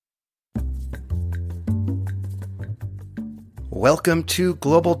Welcome to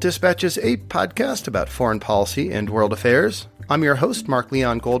Global Dispatches, a podcast about foreign policy and world affairs. I'm your host, Mark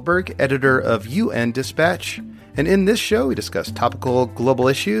Leon Goldberg, editor of UN Dispatch. And in this show, we discuss topical global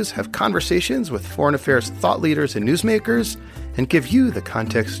issues, have conversations with foreign affairs thought leaders and newsmakers, and give you the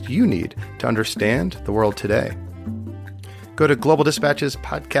context you need to understand the world today. Go to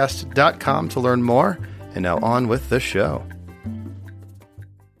globaldispatchespodcast.com to learn more. And now on with the show.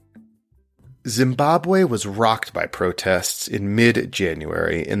 Zimbabwe was rocked by protests in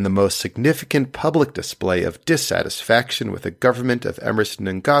mid-January in the most significant public display of dissatisfaction with the government of Emmerson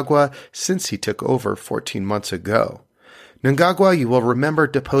Mnangagwa since he took over 14 months ago. Mnangagwa, you will remember,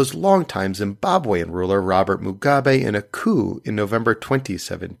 deposed longtime Zimbabwean ruler Robert Mugabe in a coup in November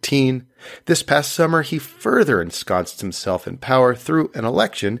 2017. This past summer, he further ensconced himself in power through an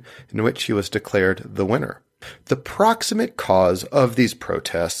election in which he was declared the winner. The proximate cause of these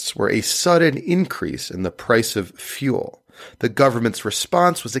protests were a sudden increase in the price of fuel. The government's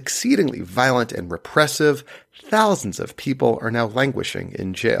response was exceedingly violent and repressive. Thousands of people are now languishing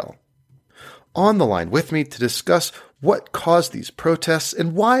in jail. On the line with me to discuss what caused these protests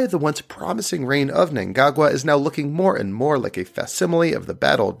and why the once promising reign of Mnangagwa is now looking more and more like a facsimile of the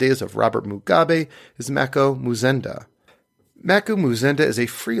bad old days of Robert Mugabe is Mako Muzenda. Mako Muzenda is a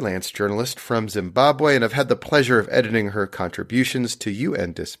freelance journalist from Zimbabwe, and I've had the pleasure of editing her contributions to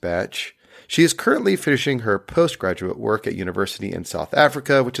UN Dispatch. She is currently finishing her postgraduate work at university in South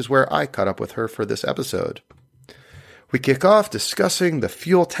Africa, which is where I caught up with her for this episode. We kick off discussing the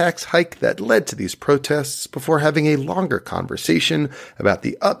fuel tax hike that led to these protests before having a longer conversation about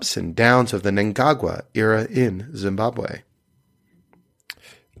the ups and downs of the Mnangagwa era in Zimbabwe.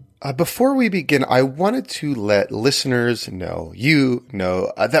 Before we begin, I wanted to let listeners know,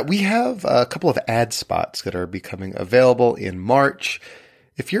 that we have a couple of ad spots that are becoming available in March.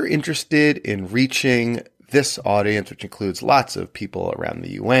 If you're interested in reaching this audience, which includes lots of people around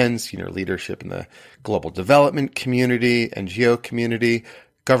the UN, senior leadership in the global development community, NGO community,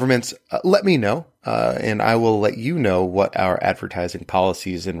 governments, let me know, and I will let you know what our advertising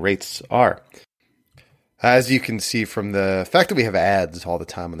policies and rates are. As you can see from the fact that we have ads all the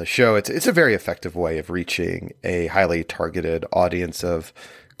time on the show, it's a very effective way of reaching a highly targeted audience of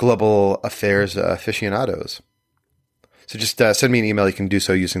global affairs aficionados. So just send me an email. You can do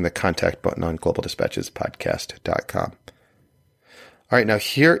so using the contact button on globaldispatchespodcast.com. All right, now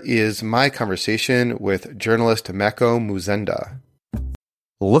here is my conversation with journalist Mako Muzenda.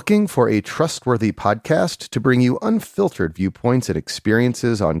 Looking for a trustworthy podcast to bring you unfiltered viewpoints and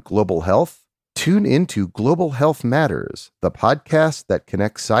experiences on global health? Tune into Global Health Matters, the podcast that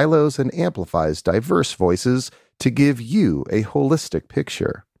connects silos and amplifies diverse voices to give you a holistic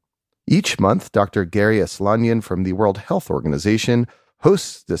picture. Each month, Dr. Gary Aslanyan from the World Health Organization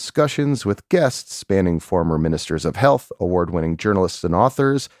hosts discussions with guests spanning former ministers of health, award-winning journalists and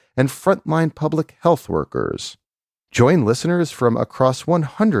authors, and frontline public health workers. Join listeners from across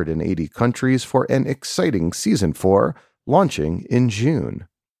 180 countries for an exciting Season 4, launching in June.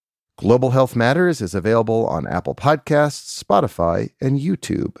 Global Health Matters is available on Apple Podcasts, Spotify, and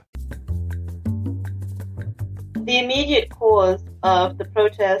YouTube. The immediate cause of the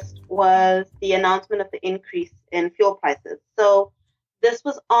protest was the announcement of the increase in fuel prices. So this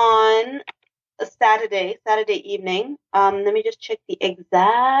was on a Saturday evening. Let me just check the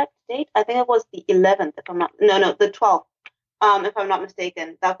exact date. I think it was the 11th, the 12th, if I'm not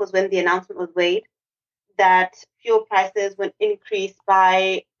mistaken. That was when the announcement was made that fuel prices would increase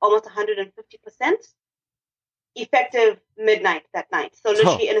by almost 150%, effective midnight that night. So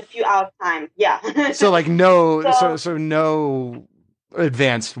literally in a few hours' time. Yeah. So like no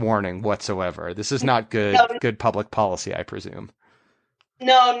advanced warning whatsoever. This is not good public policy, I presume.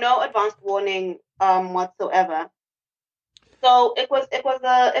 No advanced warning whatsoever. So it was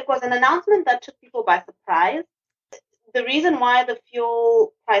an announcement that took people by surprise. The reason why the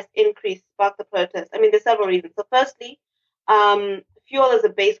fuel price increase sparked the protest, there's several reasons. So firstly, fuel is a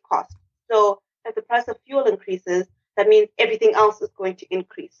base cost. So if the price of fuel increases, that means everything else is going to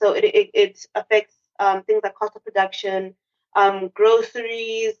increase. So it affects things like cost of production,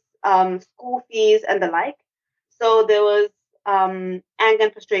 groceries, school fees, and the like. So there was anger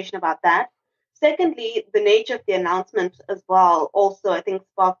and frustration about that. Secondly, the nature of the announcement as well also, I think,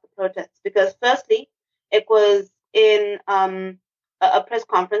 sparked the protests because firstly, it was in a press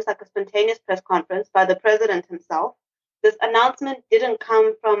conference, like a spontaneous press conference by the president himself. This announcement didn't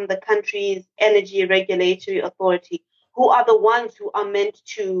come from the country's energy regulatory authority, who are the ones who are meant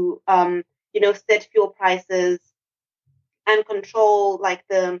to, set fuel prices and control like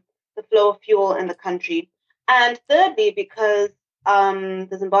the flow of fuel in the country. And thirdly, because the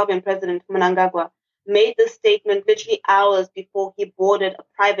Zimbabwean president Mnangagwa made this statement literally hours before he boarded a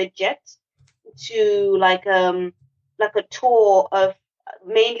private jet to like a tour of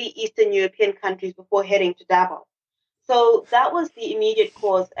mainly Eastern European countries before heading to Davos. So that was the immediate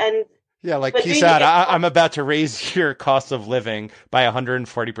cause. And Yeah, like but peace really, out. I'm about to raise your cost of living by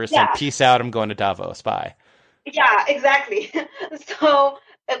 140%. yeah, Peace out. I'm going to Davos. Bye. yeah, exactly. So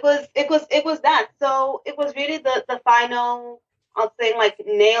it was that. So it was really the final, I'll say, like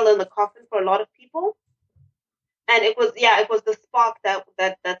nail in the coffin for a lot of people. And it was the spark that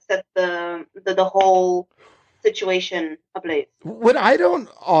set the whole situation ablaze. What I don't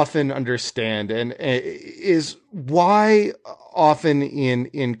often understand and is why often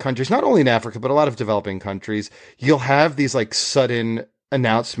in countries, not only in Africa but a lot of developing countries, you'll have these like sudden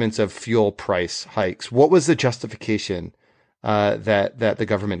announcements of fuel price hikes. What was the justification that the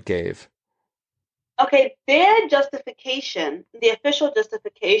government gave? Okay, their justification, the official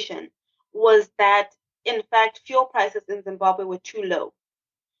justification, was that in fact fuel prices in Zimbabwe were too low.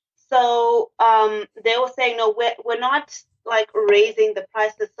 So they were saying, no, we're not like raising the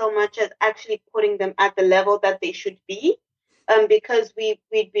prices so much as actually putting them at the level that they should be, because we'd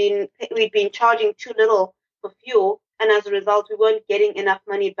been charging too little for fuel, and as a result, we weren't getting enough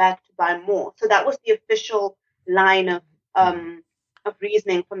money back to buy more. So that was the official line of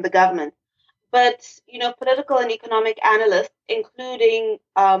reasoning from the government. But political and economic analysts, including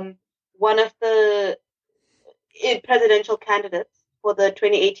one of the presidential candidates for the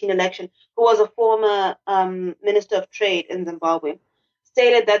 2018 election, who was a former Minister of Trade in Zimbabwe,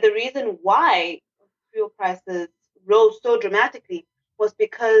 stated that the reason why fuel prices rose so dramatically was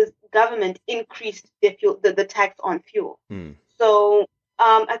because government increased the tax on fuel. So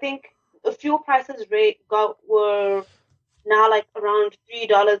I think the fuel prices were now like around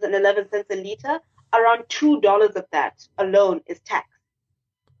 $3.11 a liter. Around $2 of that alone is tax.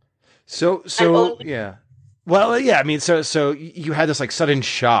 So yeah. Well, yeah, I mean, so you had this like sudden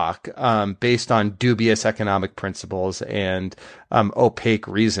shock, based on dubious economic principles and, opaque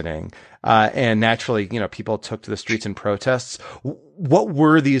reasoning. And naturally, people took to the streets in protests. What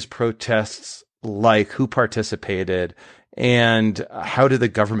were these protests like? Who participated? And how did the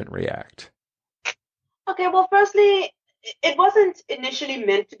government react? Okay, well, firstly, it wasn't initially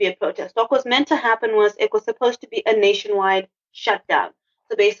meant to be a protest. What was meant to happen was it was supposed to be a nationwide shutdown.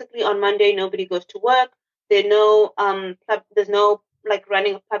 So basically, on Monday, nobody goes to work. There's no like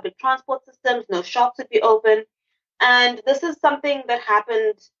running of public transport systems. No shops would be open, and this is something that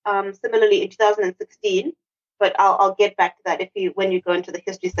happened similarly in 2016. But I'll get back to that when you go into the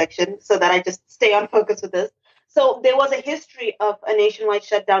history section, so that I just stay on focus with this. So there was a history of a nationwide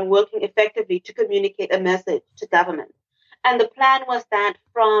shutdown working effectively to communicate a message to government, and the plan was that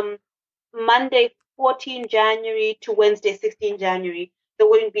from Monday 14 January to Wednesday 16 January, there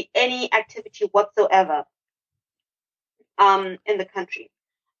wouldn't be any activity whatsoever in the country.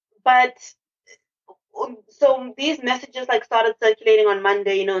 But so these messages like started circulating on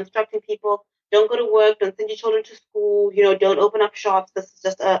Monday, instructing people, don't go to work, don't send your children to school, don't open up shops. This is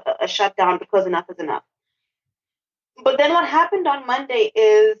just a shutdown because enough is enough. But then what happened on Monday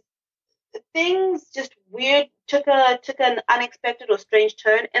is things just weird took an unexpected or strange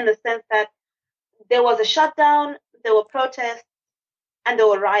turn, in the sense that there was a shutdown, there were protests, and there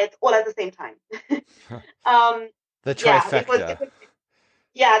were riots all at the same time. The trifecta.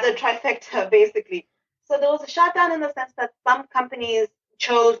 The trifecta, basically. So there was a shutdown in the sense that some companies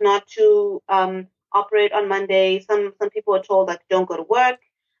chose not to operate on Monday. Some people were told, like, don't go to work.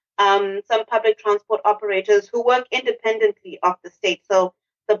 Some public transport operators who work independently of the state, so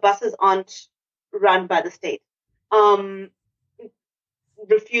the buses aren't run by the state,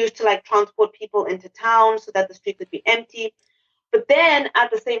 refused to like transport people into town so that the streets would be empty. But then at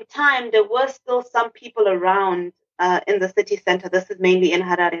the same time, there were still some people around in the city center. This is mainly in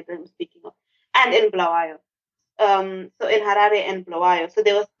Harare that I'm speaking of, and in Bulawayo. So in Harare and Bulawayo. So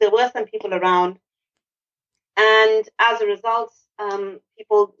there were some people around, and as a result, some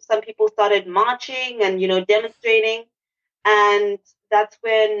people started marching and demonstrating, and that's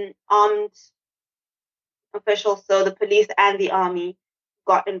when armed officials, so the police and the army,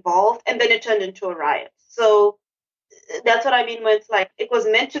 got involved, and then it turned into a riot. So that's what I mean when it's like it was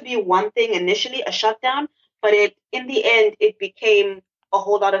meant to be one thing initially, a shutdown, but in the end it became a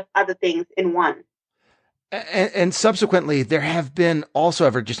whole lot of other things in one. And subsequently, there have been also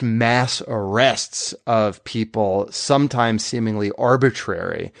ever just mass arrests of people, sometimes seemingly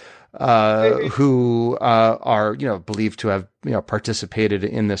arbitrary. who are believed to have participated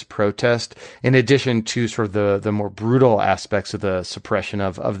in this protest. In addition to sort of the more brutal aspects of the suppression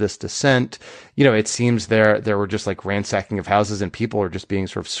of this dissent, it seems there were just like ransacking of houses, and people are just being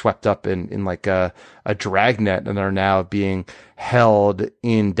sort of swept up in like a dragnet, and are now being held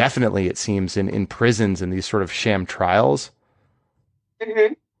indefinitely, it seems, in prisons in these sort of sham trials.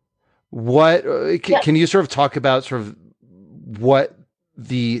 Mm-hmm. What can you sort of talk about sort of what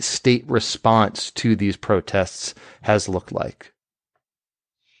the state response to these protests has looked like?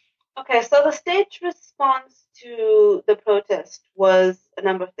 Okay, so the state response to the protest was a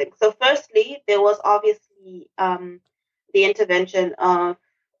number of things. So firstly, there was obviously the intervention of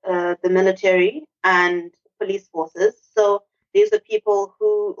the military and police forces. So these are people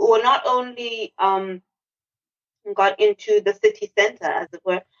who were not only got into the city center, as it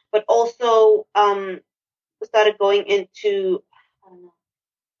were, but also started going into, I don't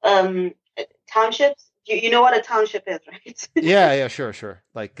know, townships. You know what a township is, right? Yeah, sure.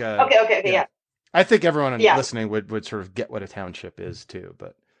 Like, okay, yeah. I think everyone listening would sort of get what a township is too,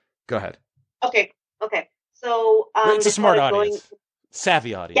 but go ahead. Okay. So it's a smart audience,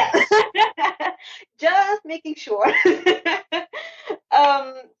 savvy audience. Yeah, just making sure.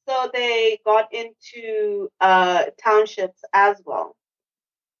 So they got into townships as well,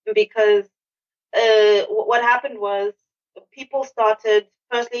 because what happened was people started,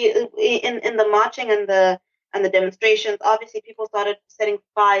 firstly, in the marching and the demonstrations. Obviously, people started setting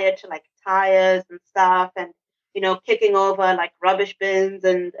fire to like tires and stuff, and kicking over like rubbish bins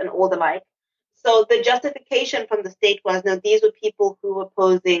and all the like. So the justification from the state was, no, these were people who were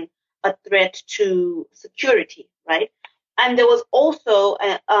posing a threat to security, right? And there was also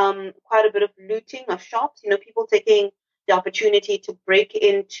quite a bit of looting of shops. People taking the opportunity to break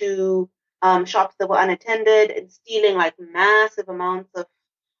into shops that were unattended and stealing like massive amounts of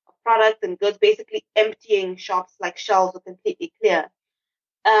products and goods, basically emptying shops like shelves were completely clear.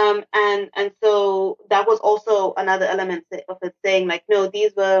 And so that was also another element of it, saying like, no,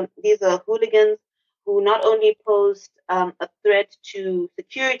 these are hooligans who not only posed a threat to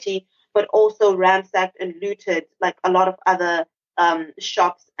security, but also ransacked and looted like a lot of other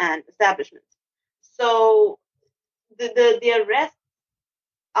shops and establishments. So the arrests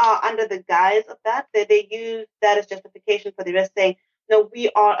are under the guise of that. They use that as justification for the arrest, saying, no, we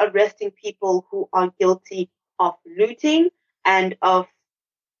are arresting people who are guilty of looting and of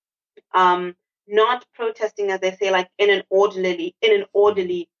not protesting, as they say, like in an orderly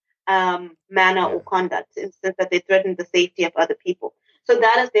manner or conduct, instance that they threaten the safety of other people. So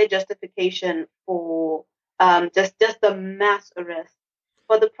that is their justification for just the mass arrest.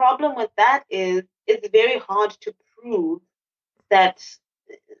 But the problem with that is it's very hard to prove that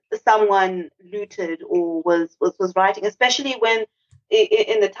someone looted or was rioting, especially when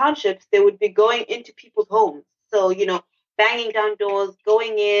in the townships they would be going into people's homes. So banging down doors,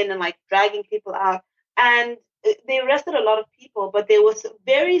 going in and like dragging people out. And they arrested a lot of people, but they were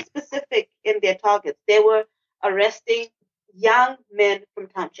very specific in their targets. They were arresting young men from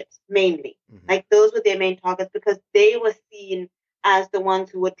townships, mainly. Mm-hmm. Like those were their main targets, because they were seen as the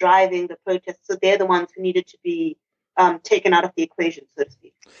ones who were driving the protests. So they're the ones who needed to be taken out of the equation, so to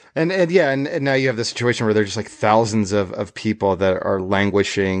speak. And now you have the situation where there's just like thousands of people that are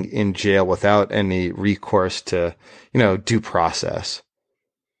languishing in jail without any recourse to, due process.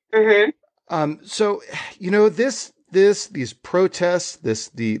 Mm-hmm. So, these protests,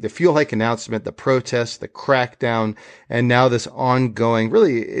 the fuel hike announcement, the protests, the crackdown, and now this ongoing,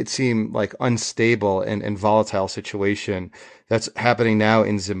 really, it seemed like unstable and volatile situation that's happening now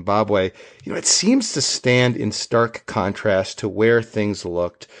in Zimbabwe. It seems to stand in stark contrast to where things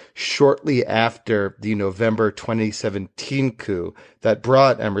looked shortly after the November 2017 coup that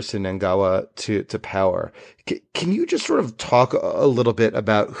brought Emmerson Mnangagwa to power. Can you just sort of talk a little bit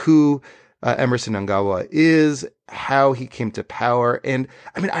about who Emmerson Mnangagwa is, how he came to power? And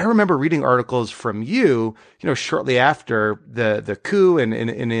I mean, I remember reading articles from you, shortly after the coup and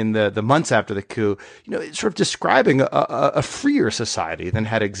in the months after the coup, sort of describing a freer society than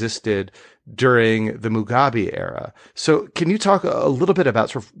had existed during the Mugabe era. So can you talk a little bit about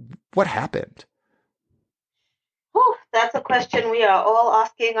sort of what happened? Oh, that's a question we are all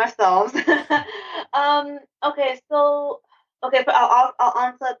asking ourselves. Okay, but I'll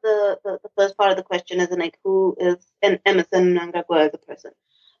answer the first part of the question, as in like who is Emmerson Mnangagwa as a person.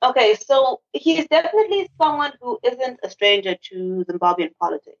 Okay, so he's definitely someone who isn't a stranger to Zimbabwean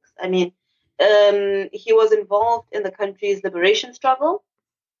politics. I mean, he was involved in the country's liberation struggle,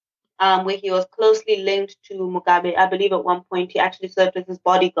 where he was closely linked to Mugabe. I believe at one point he actually served as his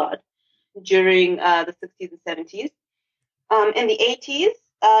bodyguard during the 60s and 70s. In the 80s,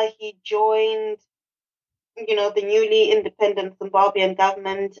 he joined, the newly independent Zimbabwean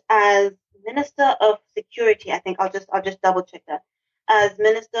government as Minister of Security. I think I'll just double check that, as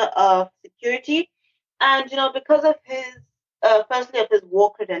Minister of Security, and because of his firstly of his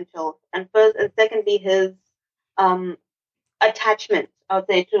war credentials, and secondly his um attachment, I would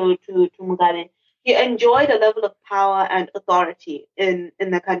say, to Mugabe. He enjoyed a level of power and authority in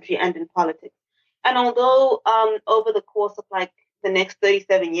the country and in politics. And although over the course of like the next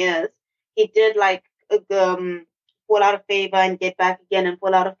 37 years, he did like fall out of favor and get back again and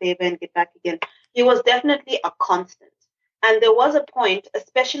fall out of favor and get back again, he was definitely a constant. And there was a point,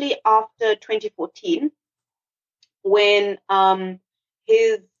 especially after 2014, when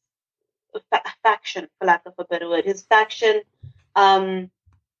his faction, for lack of a better word, his faction um,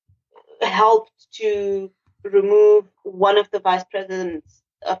 helped to remove one of the vice presidents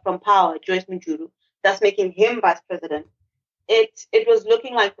from power, Joyce Mujuru, thus making him vice president. It was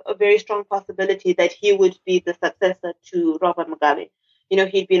looking like a very strong possibility that he would be the successor to Robert Mugabe.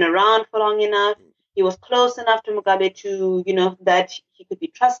 He'd been around for long enough. He was close enough to Mugabe to, that he could be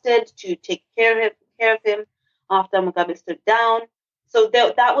trusted to take care of him after Mugabe stood down. So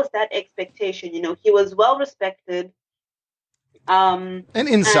that was that expectation. He was well respected. An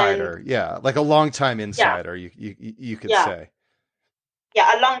insider, And yeah, like a longtime yeah, insider, you could yeah, say.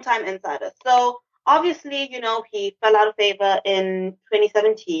 yeah, a long time insider. So obviously, he fell out of favor in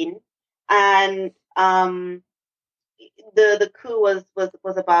 2017, and the coup was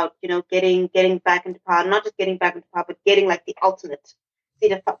about getting back into power, not just getting back into power, but getting like the ultimate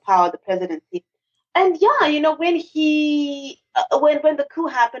seat of power, the presidency. And yeah, when the coup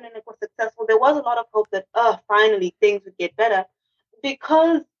happened and it was successful, there was a lot of hope that finally things would get better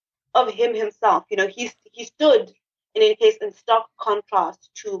because of him himself. He stood in any case in stark contrast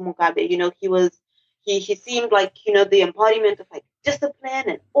to Mugabe. He seemed like the embodiment of like discipline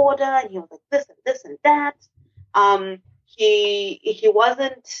and order, and he was like this and this and that. He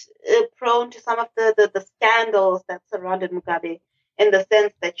wasn't prone to some of the scandals that surrounded Mugabe, in the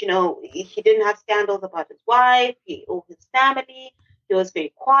sense that he didn't have scandals about his wife or his family. He was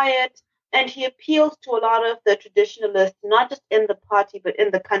very quiet, and he appeals to a lot of the traditionalists, not just in the party but in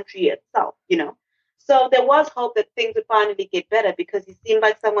the country itself. So there was hope that things would finally get better because he seemed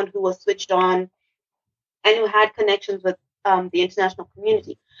like someone who was switched on and who had connections with the international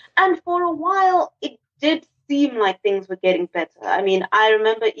community. And for a while, it did seem like things were getting better. I mean, I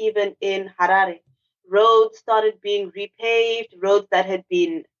remember even in Harare, roads started being repaved, roads that had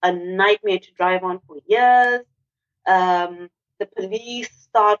been a nightmare to drive on for years. The police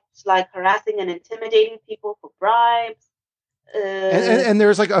start like harassing and intimidating people for bribes. And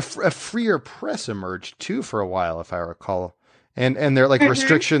there's like a freer press emerged too for a while, if I recall. And there are like Mhm.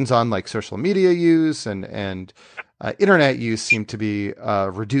 restrictions on like social media use and internet use seem to be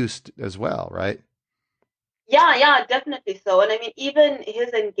reduced as well, right? Yeah, definitely so. And I mean, even his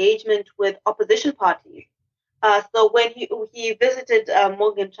engagement with opposition parties. So when he visited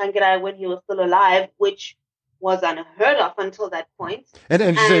Morgan Changirai when he was still alive, which was unheard of until that point, And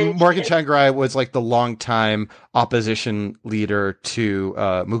you say and Morgan Tsvangirai was like the longtime opposition leader to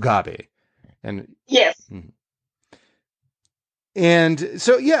Mugabe, and yes, and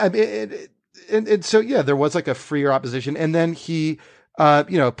so yeah, and so yeah, there was like a freer opposition, and then he,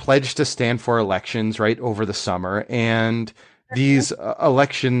 pledged to stand for elections right over the summer, and these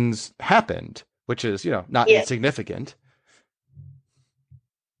elections happened, which is not yes, insignificant.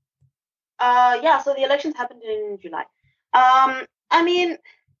 yeah. So the elections happened in July. I mean,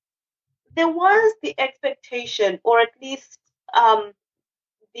 there was the expectation, or at least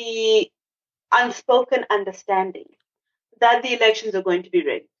the unspoken understanding that the elections are going to be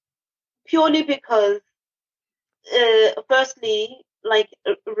rigged, purely because, firstly, like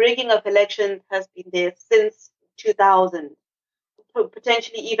rigging of elections has been there since 2000,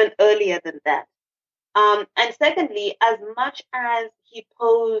 potentially even earlier than that. And secondly, as much as he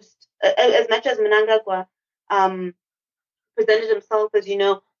posed, as much as Mnangagwa um, presented himself as,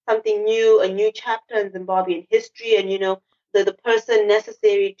 something new, a new chapter in Zimbabwean history, and, the person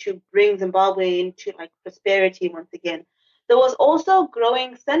necessary to bring Zimbabwe into like prosperity once again, there was also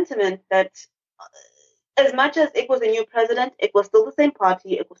growing sentiment that as much as it was a new president, it was still the same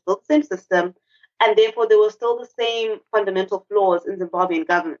party, it was still the same system, and therefore there were still the same fundamental flaws in Zimbabwean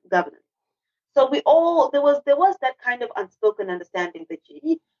governance. So there was that kind of unspoken understanding that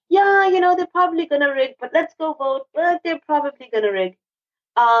yeah, they're probably gonna rig, but let's go vote, but they're probably gonna rig.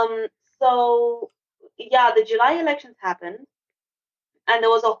 Um, so yeah, the July elections happened, and there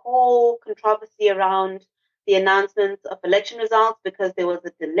was a whole controversy around the announcements of election results because there was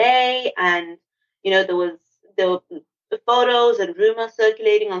a delay, and there was photos and rumors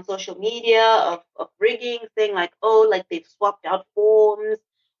circulating on social media of rigging, saying like, oh, like they've swapped out forms,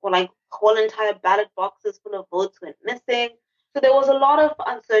 or like whole entire ballot boxes full of votes went missing. So there was a lot of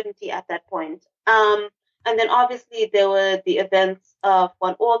uncertainty at that point. And then obviously there were the events of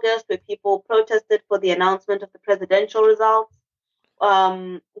 1 August where people protested for the announcement of the presidential results,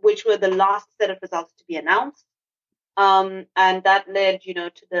 which were the last set of results to be announced. And that led,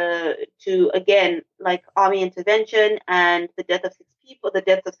 to again, like army intervention and the deaths of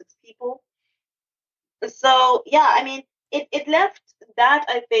 6 people. So yeah, I mean, it left that,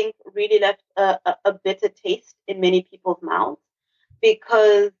 I think, really left a bitter taste in many people's mouths,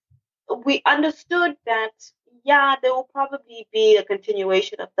 because we understood that, yeah, there will probably be a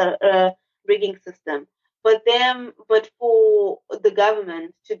continuation of the rigging system, but for the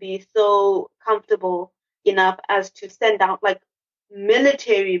government to be so comfortable enough as to send out like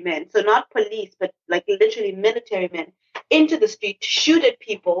military men, so not police, but like literally military men, into the street to shoot at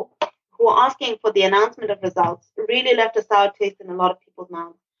people who are asking for the announcement of results, really left a sour taste in a lot of people's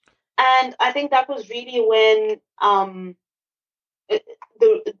mouths. And I think that was really when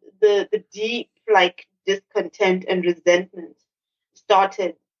the deep like discontent and resentment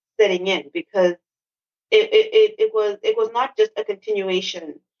started setting in, because it was not just a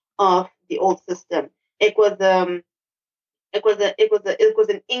continuation of the old system. It was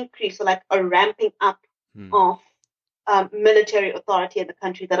an increase, so like a ramping up of military authority in the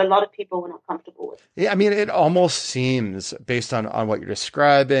country that a lot of people were not comfortable with. Yeah, I mean, it almost seems, based on what you're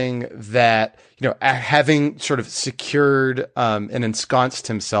describing, that, having sort of secured and ensconced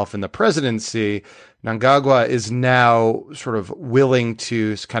himself in the presidency, Mnangagwa is now sort of willing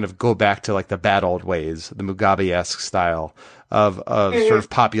to kind of go back to like the bad old ways, the Mugabe-esque style of sort of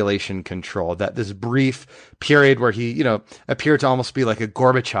population control. That this brief period where he, appeared to almost be like a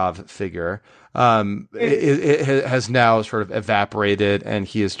Gorbachev figure, it has now sort of evaporated, and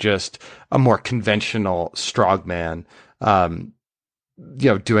he is just a more conventional strongman,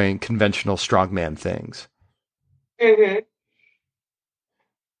 doing conventional strongman things. Mm-hmm.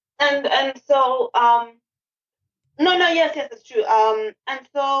 And so yes, it's true. And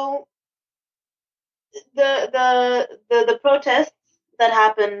so the protests that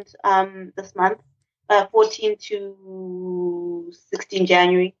happened this month, 14 to 16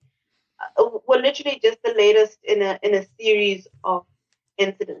 January, were literally just the latest in a series of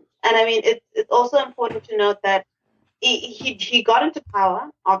incidents. And I mean, it's also important to note that he got into power,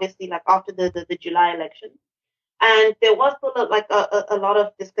 obviously, like after the July election, and there was still a lot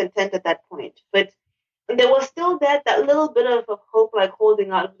of discontent at that point. But there was still that little bit of hope, like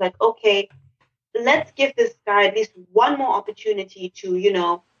holding out, like, okay, let's give this guy at least one more opportunity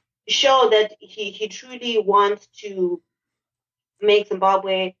to, show that he truly wants to make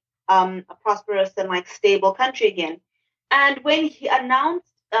Zimbabwe a prosperous and like stable country again. And when he announced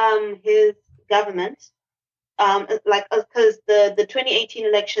his government, because the 2018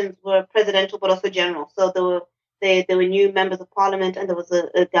 elections were presidential but also general, so there were new members of parliament and there was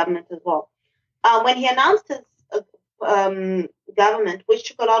a government as well. When he announced his government, which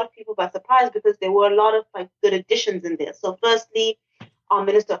took a lot of people by surprise because there were a lot of like good additions in there. So firstly, our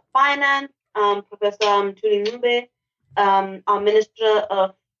Minister of Finance, Professor Mthuli Ncube, our Minister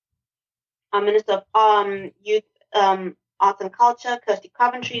of Youth, Arts and Culture, Kirsty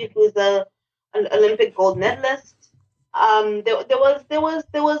Coventry, who's an Olympic gold medalist. There was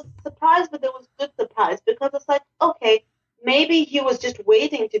surprise, but there was good surprise, because it's like, okay, maybe he was just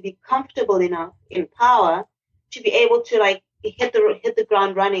waiting to be comfortable enough in power to be able to like hit the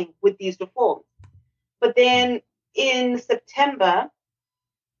ground running with these reforms. But then in September,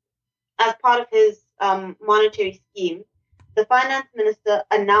 as part of his monetary scheme, the finance minister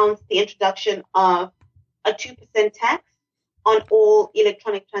announced the introduction of a 2% tax on all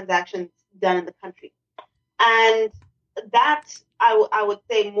electronic transactions done in the country. And that, I would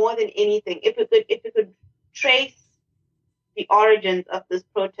say, more than anything, if we could trace the origins of this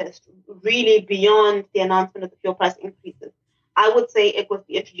protest really beyond the announcement of the fuel price increases, I would say it was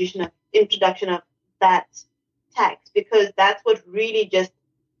the introduction of that tax, because that's what really just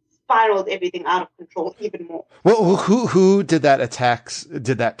spiraled everything out of control even more. Well, who did that tax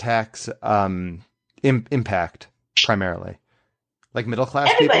impact primarily? Like middle class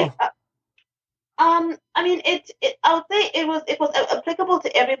people? I mean, I would say it was applicable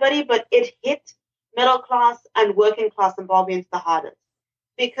to everybody, but it hit middle class and working class Zimbabweans the hardest,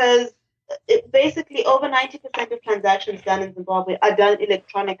 because basically over 90% of transactions done in Zimbabwe are done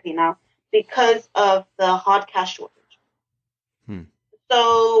electronically now because of the hard cash shortage.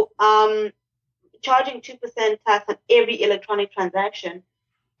 So charging 2% tax on every electronic transaction,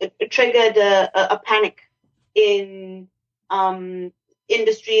 it triggered a panic in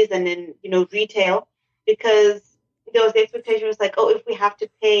industries and in, retail, because there was the expectation was like, oh, if we have to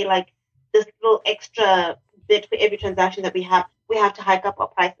pay like this little extra bit for every transaction that we have to hike up our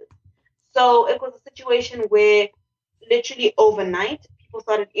prices. So it was a situation where literally overnight people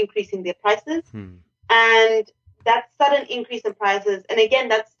started increasing their prices. And that sudden increase in prices, and again,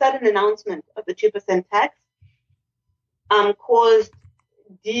 that sudden announcement of the 2% tax caused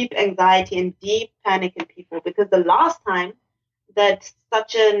deep anxiety and deep panic in people, because the last time that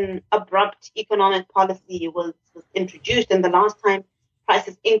such an abrupt economic policy was introduced and the last time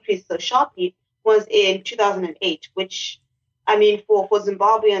prices increased so sharply was in 2008, which, I mean, for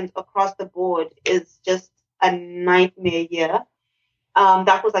Zimbabweans across the board is just a nightmare year.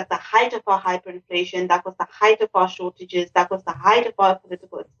 That was like the height of our hyperinflation. That was the height of our shortages. That was the height of our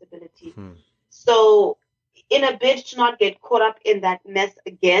political instability. So in a bid to not get caught up in that mess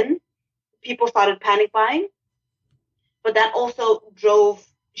again, people started panic buying. But that also drove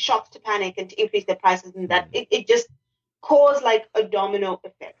shops to panic and to increase their prices. And that it just caused like a domino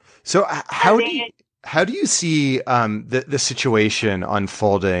effect. So how do you see the situation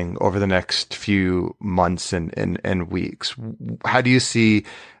unfolding over the next few months and weeks? How do you see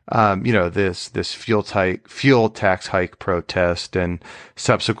this fuel tax hike protest and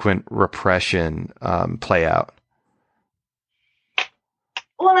subsequent repression play out?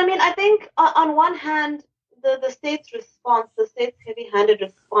 Well, I mean, I think on one hand, the state's response, the state's heavy-handed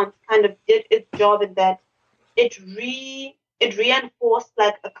response, kind of did its job in that it reinforced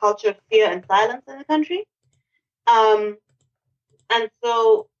like a culture of fear and silence in the country. And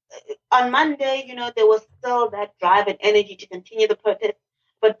so on Monday, there was still that drive and energy to continue the protest.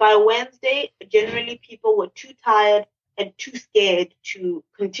 But by Wednesday, generally people were too tired and too scared to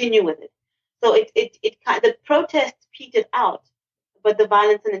continue with it. So the protests petered out, but the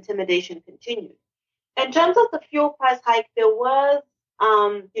violence and intimidation continued. In terms of the fuel price hike, there was,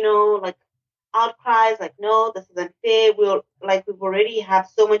 like outcries, like, no, this is unfair. We've already have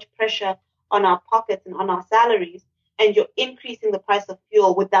so much pressure on our pockets and on our salaries, and you're increasing the price of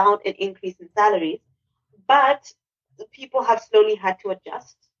fuel without an increase in salaries. But the people have slowly had to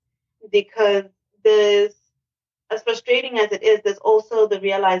adjust, because as frustrating as it is, there's also the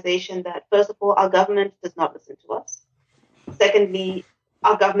realization that, first of all, our government does not listen to us. Secondly,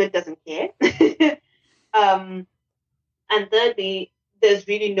 our government doesn't care. And thirdly, there's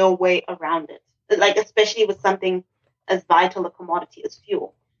really no way around it, like especially with something as vital a commodity as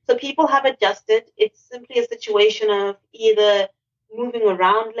fuel. So people have adjusted. It's simply a situation of either moving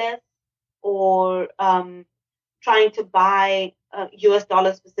around less or trying to buy US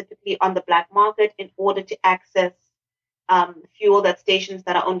dollars specifically on the black market in order to access fuel at stations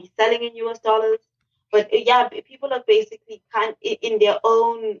that are only selling in US dollars. But yeah, people have basically in their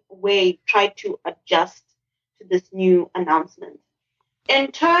own way tried to adjust to this new announcement.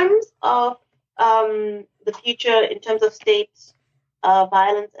 In terms of the future, in terms of state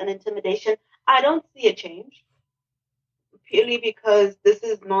violence and intimidation, I don't see a change, purely because this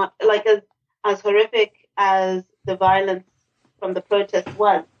is not like as horrific as the violence from the protest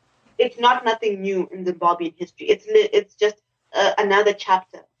was. It's nothing new in Zimbabwean history. It's just another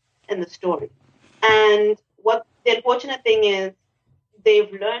chapter in the story. And what the unfortunate thing is,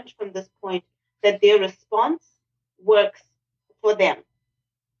 they've learned from this point that their response works for them.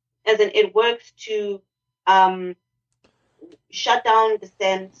 As in, it works to shut down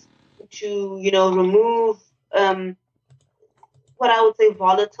dissent, to, remove what I would say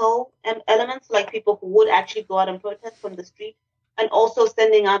volatile elements, like people who would actually go out and protest from the street, and also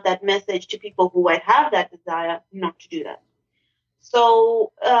sending out that message to people who might have that desire not to do that.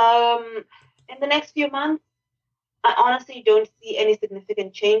 So in the next few months, I honestly don't see any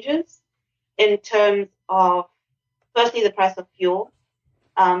significant changes in terms of, firstly, the price of fuel.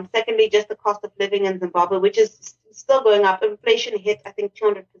 Secondly, just the cost of living in Zimbabwe, which is still going up. Inflation hit, I think,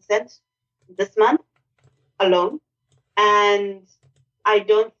 200% this month alone. And I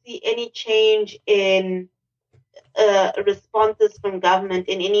don't see any change in responses from government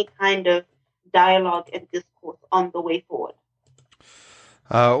in any kind of dialogue and discourse on the way forward.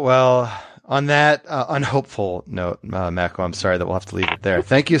 Well, on that unhopeful note, Mako, I'm sorry that we'll have to leave it there.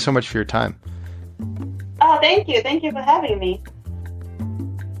 Thank you so much for your time. Oh, thank you. Thank you for having me.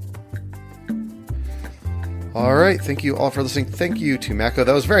 All right. Thank you all for listening. Thank you to Mako.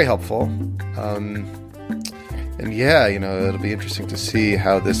 That was very helpful. And yeah, it'll be interesting to see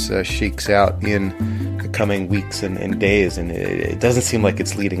how this shakes out in the coming weeks and days. And it doesn't seem like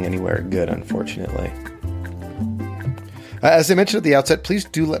it's leading anywhere good, unfortunately. As I mentioned at the outset, please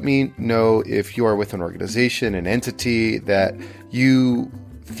do let me know if you are with an organization, an entity that you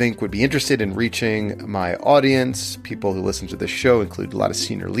think would be interested in reaching my audience. People who listen to this show include a lot of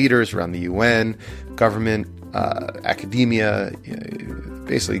senior leaders around the UN, government, academia,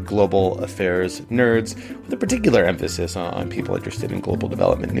 basically global affairs nerds, with a particular emphasis on people interested in global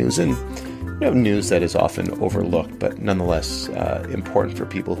development news and news that is often overlooked, but nonetheless important for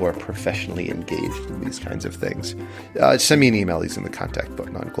people who are professionally engaged in these kinds of things. Send me an email. He's in the contact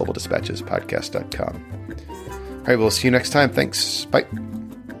button on globaldispatchespodcast.com. All right, we'll see you next time. Thanks. Bye.